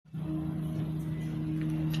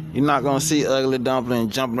You're not gonna see Ugly Dumpling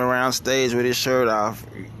jumping around stage with his shirt off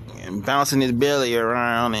and bouncing his belly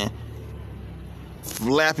around and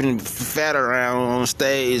flapping fat around on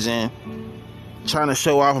stage and trying to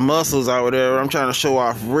show off muscles or whatever. I'm trying to show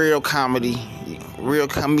off real comedy, real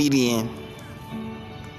comedian.